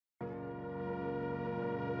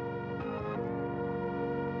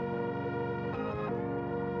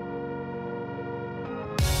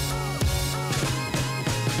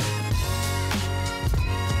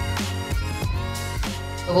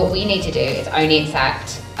But what we need to do is only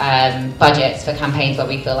accept budgets for campaigns where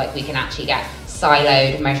we feel like we can actually get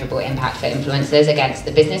siloed, measurable impact for influencers against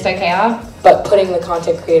the business OKR. But putting the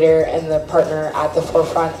content creator and the partner at the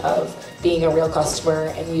forefront of being a real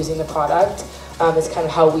customer and using the product is kind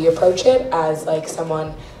of how we approach it, as like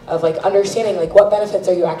someone of like understanding like what benefits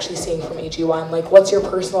are you actually seeing from AG1, like what's your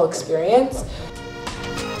personal experience.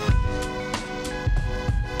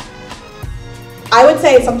 I would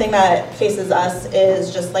say something that faces us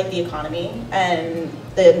is just like the economy and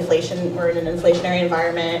the inflation. We're in an inflationary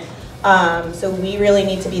environment. So we really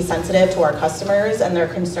need to be sensitive to our customers and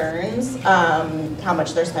their concerns. How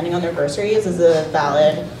much they're spending on their groceries is a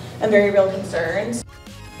valid and very real concern.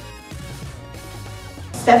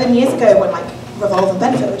 7 years ago when like Revolve and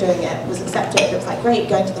Benefit were doing it was accepted, it was like great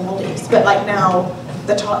going to the Maldives, but like now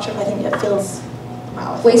the touch of, I think it feels,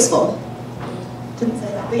 wow, wasteful. Didn't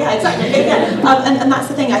say that, but yeah, exactly. Yeah. And that's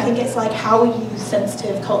the thing, I think it's like how are you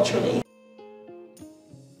sensitive culturally?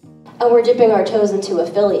 And we're dipping our toes into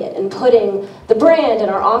affiliate and putting the brand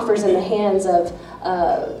and our offers in the hands of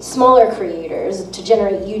smaller creators to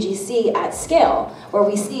generate UGC at scale, where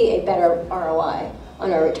we see a better ROI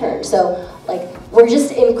on our return. So like we're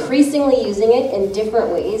just increasingly using it in different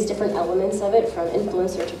ways, different elements of it, from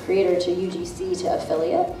influencer to creator to UGC to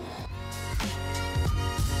affiliate.